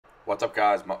What's up,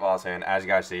 guys? Miles here, and as you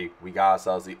guys see, we got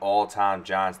ourselves the all-time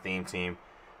Giants theme team.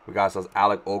 We got ourselves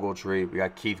Alec Ogletree, we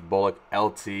got Keith Bullock,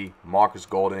 LT, Marcus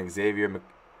Golden, Xavier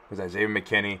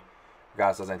McKinney, we got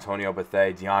ourselves Antonio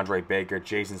Bethea, DeAndre Baker,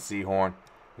 Jason Sehorn,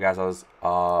 we got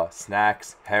ourselves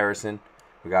Snacks Harrison,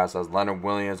 we got ourselves Leonard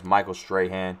Williams, Michael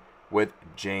Strahan, with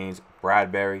James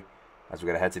Bradbury. As we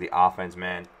got to head to the offense,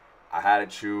 man. I had to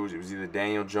choose. It was either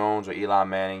Daniel Jones or Eli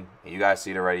Manning. And you guys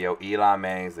see it already, yo. Eli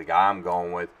Manning's the guy I'm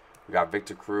going with. We got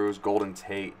Victor Cruz, Golden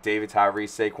Tate, David Tyree,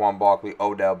 Saquon Barkley,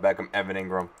 Odell Beckham, Evan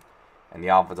Ingram. And the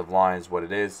offensive line is what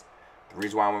it is. The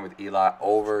reason why I went with Eli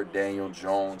over Daniel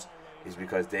Jones is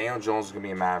because Daniel Jones is going to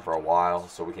be in Madden for a while,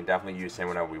 so we can definitely use him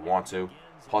whenever we want to.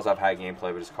 Plus, I've had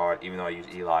gameplay with this card, even though I use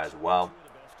Eli as well.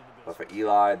 But for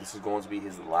Eli, this is going to be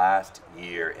his last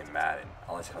year in Madden,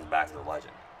 unless he comes back to the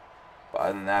legend. But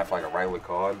other than that, for like a regular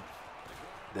card,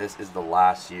 this is the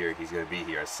last year he's going to be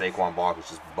here. Saquon Barkley's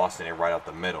just busting it right up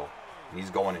the middle. And he's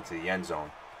going into the end zone.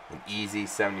 An easy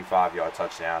 75-yard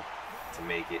touchdown to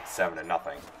make it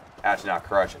 7-0. Actually, not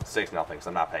correction, 6-0, because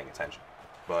I'm not paying attention.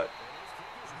 But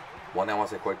one thing I want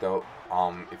to say quick, though,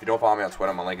 if you don't follow me on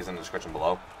Twitter, my link is in the description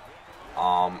below.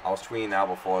 I was tweeting out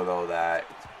before, though, that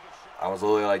I was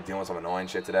literally like dealing with some annoying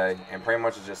shit today. And pretty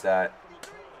much it's just that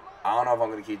I don't know if I'm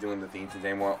going to keep doing the theme tunes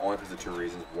anymore, only because of two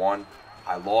reasons. One,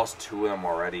 I lost two of them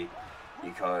already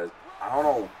because I don't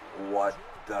know what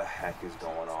the heck is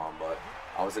going on, but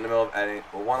I was in the middle of editing.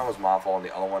 Well, one was my fault, and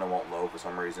the other one it won't load for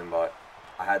some reason, but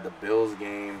I had the Bills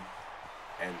game,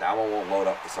 and that one won't load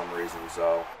up for some reason,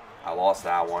 so I lost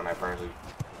that one. I apparently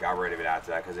got rid of it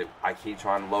after that because I keep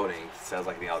trying loading. It says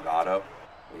like the Elgato.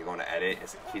 When you're going to edit,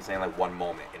 it keeps saying like one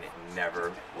moment, and it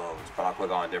never loads. But I'll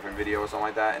click on a different video or something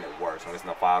like that, and it works. I'm guessing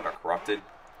the file got corrupted.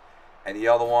 And the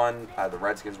other one, the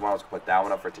Redskins one, I was going to put that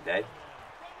one up for today.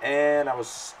 And I was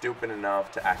stupid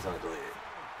enough to accidentally delete it.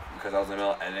 Because I was in the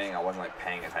middle of editing, I wasn't like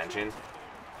paying attention.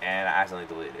 And I accidentally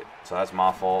deleted it. So that's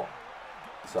my fault.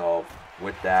 So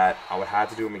with that, I would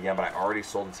have to do them again, but I already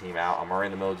sold the team out. I'm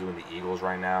already in the middle of doing the Eagles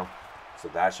right now. So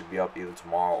that should be up either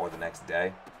tomorrow or the next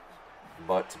day.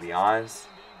 But to be honest,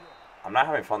 I'm not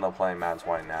having fun though playing Madden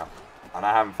 20 now. I'm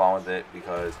not having fun with it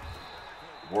because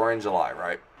we're in July,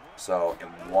 right? So in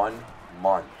 1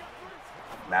 month,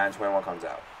 Madden 21 comes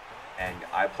out. And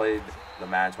I played the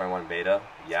Madden 21 beta.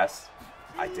 Yes,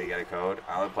 I did get a code.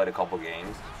 I only played a couple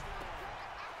games.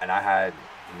 And I had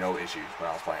no issues when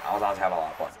I was playing. I was honestly having a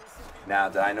lot of fun. Now,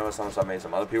 did I notice some stuff maybe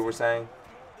some other people were saying?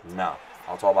 No.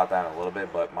 I'll talk about that in a little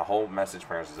bit, but my whole message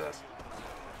parents is this.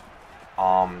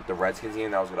 The Redskins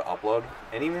game that I was going to upload,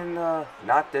 and even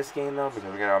not this game though, because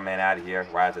we're getting our man out of here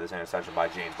right after this interception by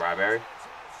James Bradbury.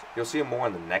 You'll see more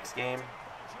in the next game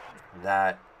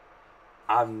that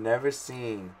I've never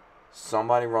seen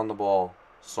somebody run the ball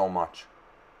so much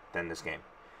than this game.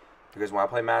 Because when I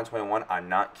play Madden 21, I'm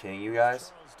not kidding you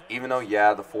guys. Even though,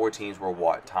 yeah, the four teams were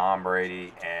what? Tom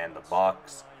Brady and the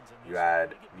Bucks. You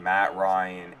had Matt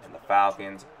Ryan and the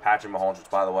Falcons. Patrick Mahomes, which,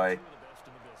 by the way,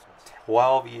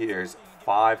 12 years,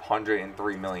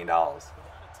 $503 million.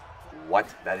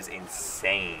 What? That is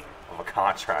insane of a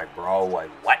contract, bro. Like,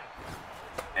 what?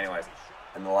 Anyways,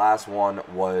 and the last one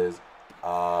was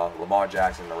Lamar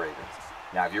Jackson and the Ravens.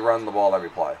 Now, if you're running the ball every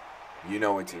play, you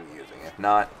know what team you're using. If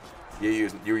not, you're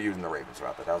using the Ravens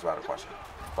about that. That was about a question.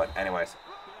 But anyways,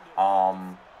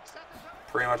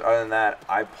 pretty much other than that,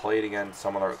 I played against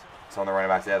some of the running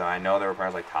backs there. I know there were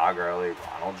players like Todd Gurley,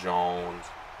 Ronald Jones,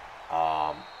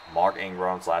 Mark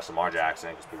Ingram / Lamar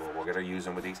Jackson, because people were going to use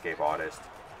him with the escape artist.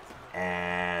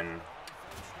 And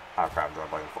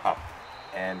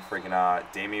and freaking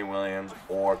Damian Williams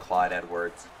or Clyde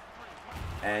Edwards.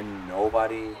 And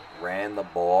nobody ran the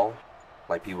ball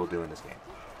like people do in this game.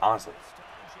 Honestly,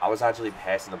 I was actually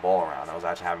passing the ball around. I was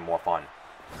actually having more fun.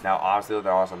 Now, obviously,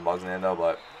 there are some bugs in there, though,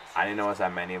 but I didn't notice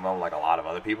that many of them like a lot of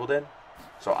other people did.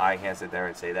 So I can't sit there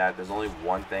and say that. There's only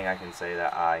one thing I can say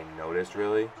that I noticed,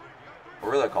 really.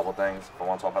 Or really a couple things. If I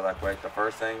want to talk about that quick. The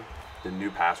first thing, the new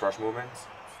pass rush movements.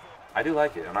 I do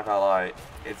like it. I'm not going to lie.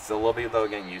 It's a little bit, though,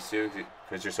 getting used to.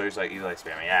 Because you're so used to either like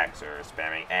spamming X or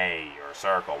spamming A or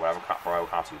circle, whatever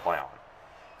console you play on.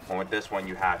 And with this one,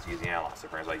 you have to use the analyzer.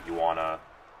 For instance, like you want to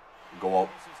go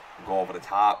over the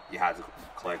top, you have to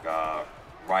click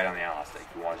right on the analyze stick.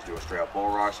 You want to do a straight up bull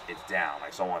rush, it's down,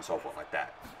 like so on and so forth, like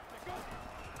that.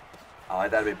 I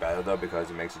like that a bit better though because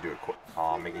it makes you do it quick,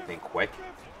 make you think quick.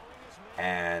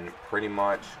 And pretty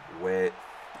much with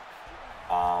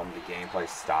the gameplay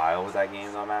style of that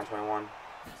game on Madden 21,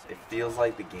 it feels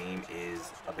like the game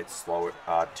is a bit slower,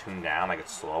 tuned down, like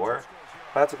it's slower.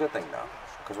 But that's a good thing though,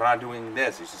 because we're not doing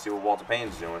this. You should see what Walter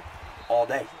Payton's doing all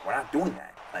day. We're not doing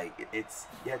that. Like it's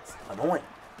annoying,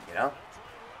 you know.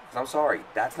 Because I'm sorry,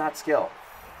 that's not skill.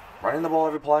 Running the ball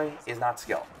every play is not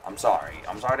skill. I'm sorry.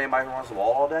 I'm sorry to anybody who runs the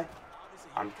ball all day.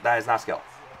 That is not skill.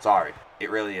 Sorry. It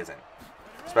really isn't.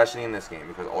 Especially in this game,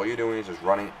 because all you're doing is just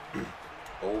running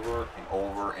over and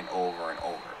over and over and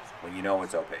over when you know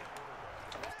it's OP.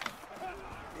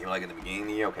 Maybe like in the beginning of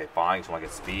the year, okay, fine, you just want to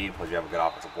get speed, plus you have a good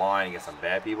offensive line, you get some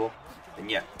bad people, then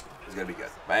yeah, it's going to be good.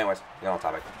 But anyways, get on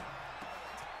topic.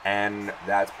 And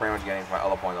that's pretty much getting to my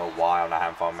other point, though, why I'm not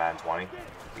having fun with Madden 20.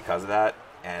 Because of that,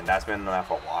 and that's been that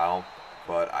for a while,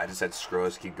 but I just said screw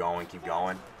it, keep going, keep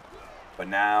going. But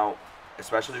now,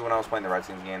 especially when I was playing the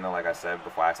Redskins game, though, like I said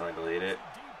before I accidentally deleted it,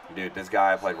 dude, this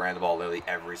guy ran the ball literally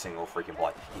every single freaking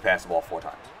play. He passed the ball 4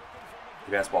 times.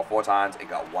 He passed the ball 4 times, it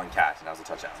got 1 catch, and that was a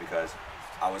touchdown, because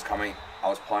I was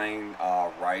playing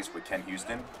Rice with Ken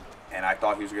Houston, and I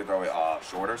thought he was going to throw it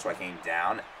shorter, so I came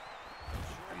down,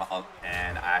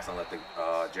 and I accidentally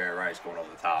let Jerry Rice going over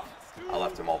the top. I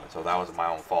left him open, so that was my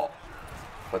own fault.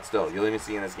 But still, you'll even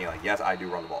see in this game, like, yes, I do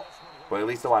run the ball, but at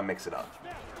least though I mix it up.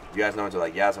 You guys know it's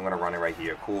like, yes, I'm going to run it right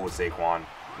here. Cool with Saquon.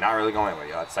 Not really going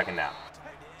anywhere. It's second down.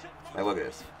 Like, look at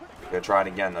this. You're going to try it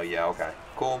again, though. Yeah, okay.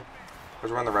 Cool.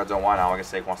 Because we're in the red zone. Why not? I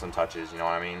guess Saquon some touches. You know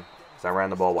what I mean? So I ran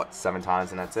the ball, what, 7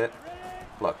 times, and that's it?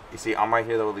 Look, you see, I'm right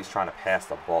here, though, at least trying to pass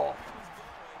the ball.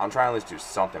 I'm trying to at least do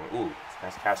something. Ooh,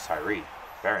 nice catch, Tyree.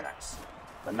 Very nice.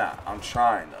 But nah, I'm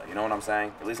trying, though. You know what I'm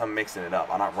saying? At least I'm mixing it up.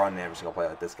 I'm not running every single play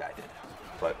like this guy did.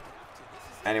 But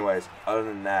anyways, other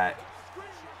than that,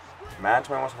 Madden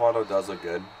 21 so far, though, does look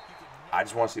good. I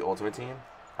just want to see Ultimate Team.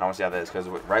 I want to see how that is. Because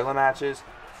with regular matches,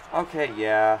 okay,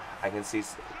 yeah, I can see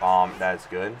that it's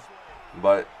good.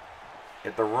 But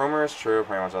if the rumor is true,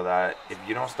 pretty much of that, if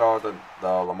you don't start with the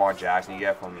Lamar Jackson you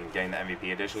get from getting the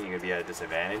MVP edition, you're going to be at a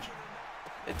disadvantage.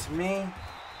 To me,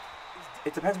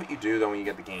 it depends what you do, though, when you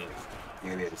get the game.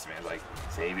 You're going to be at a disadvantage. Like,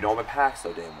 say if you don't have packs,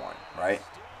 though, day 1, right?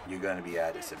 You're going to be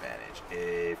at a disadvantage.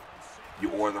 If you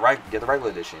get the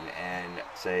regular edition and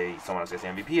say someone else gets the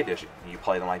MVP edition and you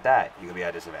play them like that, you're going to be at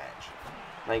a disadvantage.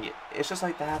 Like, it's just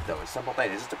like that, though. It's a simple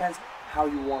thing. It just depends how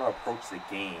you want to approach the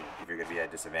game if you're going to be at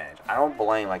a disadvantage. I don't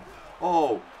blame, like,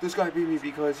 oh, this guy beat me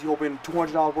because he opened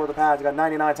 $200 worth of pads. He got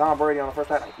 99 Tom Brady on the first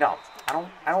pass. Like, no,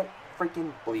 I don't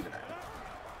freaking believe in that.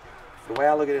 The way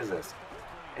I look at it is this.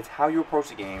 It's how you approach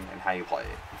the game and how you play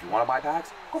it. If you want to buy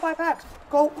packs, go buy packs.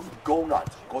 Go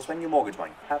nuts. Go spend your mortgage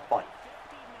money. Have fun.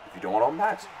 If you don't want to open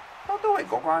packs, don't do it.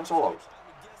 Go grind solos.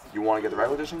 You want to get the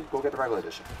regular edition? Go get the regular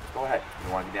edition. Go ahead.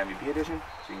 You want to get the MVP edition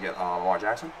so you can get Lamar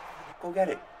Jackson? Go get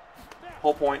it.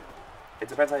 Whole point, it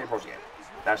depends how you approach the game.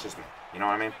 That's just me. You know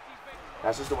what I mean?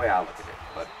 That's just the way I look at it.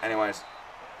 But anyways,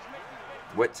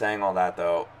 with saying all that,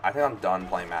 though, I think I'm done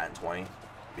playing Madden 20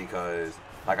 because,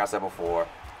 like I said before,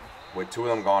 with 2 of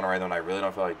them gone already, then I really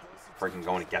don't feel like freaking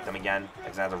going to get them again.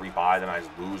 Because I have to rebuy them, and I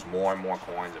just lose more and more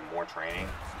coins and more training.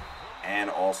 And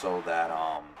also that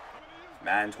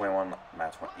Madden 21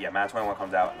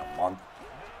 comes out in a month.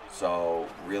 So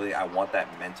really, I want that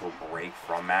mental break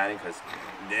from Madden because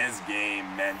this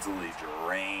game mentally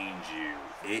drains you.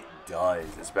 It does,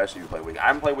 especially if you play weekend. I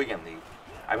haven't played weekend league.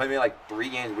 I played maybe like 3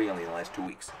 games weekend league in the last 2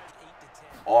 weeks.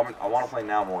 All I want to play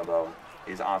now more though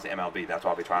is honestly MLB. That's what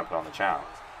I'll be trying to put on the channel.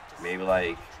 Maybe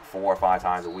like 4 or 5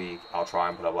 times a week, I'll try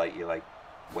and put up like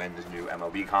when there's new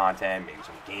MLB content, maybe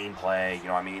some gameplay. You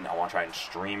know what I mean? I want to try and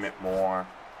stream it more.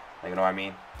 Like, you know what I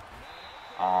mean?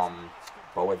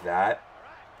 But with that,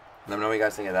 let me know what you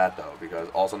guys think of that though, because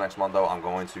also next month though, I'm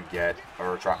going to get I'm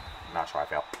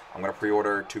going to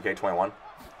pre-order 2K21.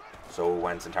 So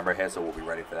when September hits, so we'll be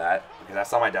ready for that. Because that's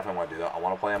something I definitely want to do though. I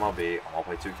want to play MLB, I want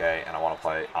to play 2K, and I want to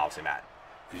play obviously Madden.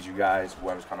 Because you guys,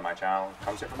 whoever's come to my channel,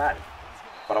 comes here for Madden.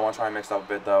 But I want to try and mix up a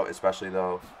bit though, especially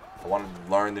though, I want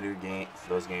to learn the new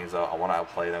those games though. I want to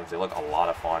outplay them because they look a lot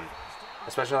of fun.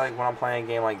 Especially like when I'm playing a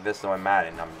game like this though in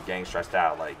Madden, I'm getting stressed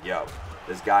out. Like, yo,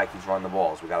 this guy keeps running the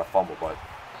balls. We got a fumble, but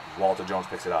Walter Jones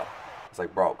picks it up. It's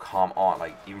like, bro, come on.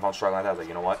 Like, even if I'm struggling like that, I was like,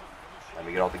 you know what? Let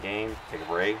me get off the game, take a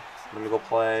break. Let me go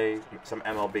play some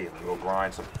MLB. Let me go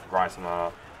grind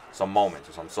some moments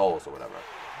or some solos or whatever.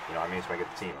 You know what I mean? So I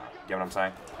get the team out. You get what I'm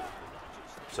saying?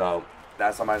 So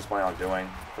that's something I just plan on doing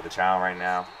for the channel right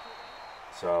now.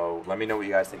 So let me know what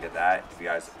you guys think of that. If you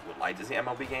guys would like to see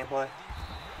MLB gameplay.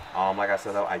 Like I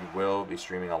said though, I will be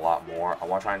streaming a lot more. I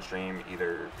want to try and stream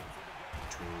either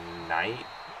tonight,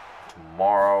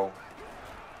 tomorrow.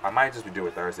 I might just do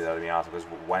it Thursday though, to be honest. Because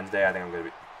Wednesday, I think I'm gonna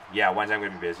be. Wednesday I'm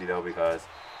gonna be busy though because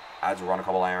I have to run a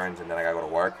couple errands and then I gotta go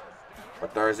to work.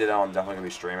 But Thursday though, I'm definitely gonna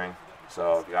be streaming.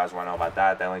 So if you guys want to know about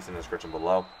that, that link's in the description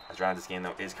below. As this game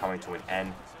though is coming to an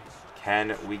end.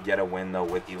 Can we get a win though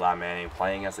with Eli Manning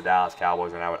playing against the Dallas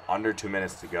Cowboys right now with under 2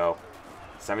 minutes to go?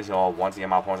 17 all. Once again,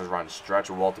 my opponents just run stretch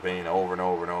of Walter Payton over and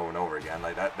over and over and over again.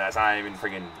 Like, that's not even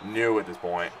freaking new at this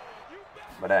point.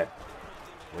 But hey,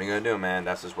 what are you going to do, man?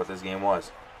 That's just what this game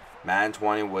was. Madden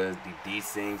 20 was the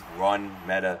desync run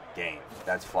meta game.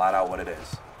 That's flat out what it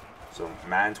is. So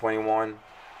Madden 21,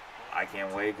 I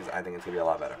can't wait because I think it's going to be a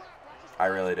lot better. I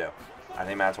really do. I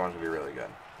think Madden 21 is going to be really good.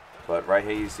 But right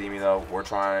here you see me, though. We're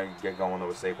trying to get going though,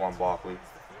 with Saquon Barkley.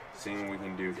 Seeing what we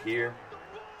can do here.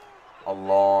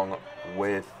 Along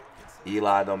with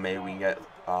Eli, though, maybe we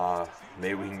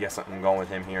can get something going with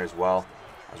him here as well.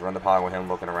 I was running the pocket with him,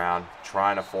 looking around,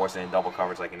 trying to force it in double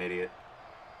coverage like an idiot.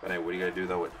 But hey, what are you going to do,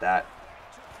 though, with that?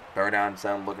 Third down and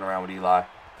 7, looking around with Eli,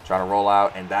 trying to roll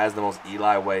out, and that is the most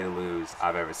Eli way to lose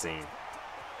I've ever seen.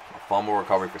 A fumble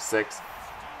recovery for 6,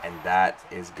 and that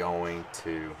is going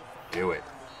to do it.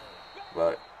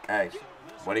 But hey,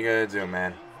 what are you going to do,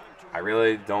 man? I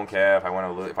really don't care if I want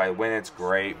to lose. If I win, it's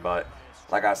great, but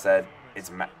like I said,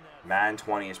 it's Madden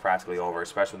 20 is practically over,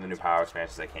 especially with the new power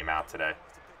expansions that came out today.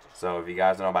 So if you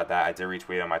guys don't know about that, I did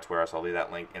retweet on my Twitter, so I'll leave that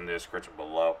link in the description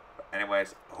below.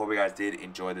 Anyways, I hope you guys did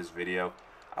enjoy this video.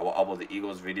 I will upload the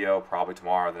Eagles video probably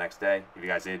tomorrow or the next day. If you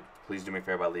guys did, please do me a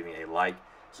favor by leaving a like,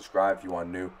 subscribe if you want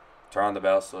new, turn on the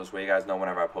bell so this way you guys know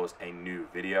whenever I post a new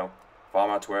video. Follow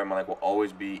me on Twitter. My link will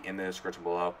always be in the description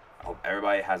below. I hope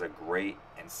everybody has a great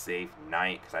and safe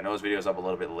night because I know this video is up a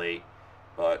little bit late,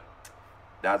 but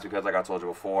that's because, like I told you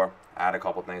before, I had a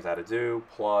couple things I had to do,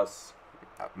 plus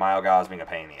my guy was being a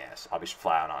pain in the ass. I'll be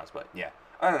flat out honest, but yeah.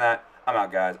 Other than that, I'm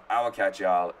out, guys. I will catch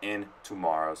y'all in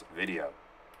tomorrow's video.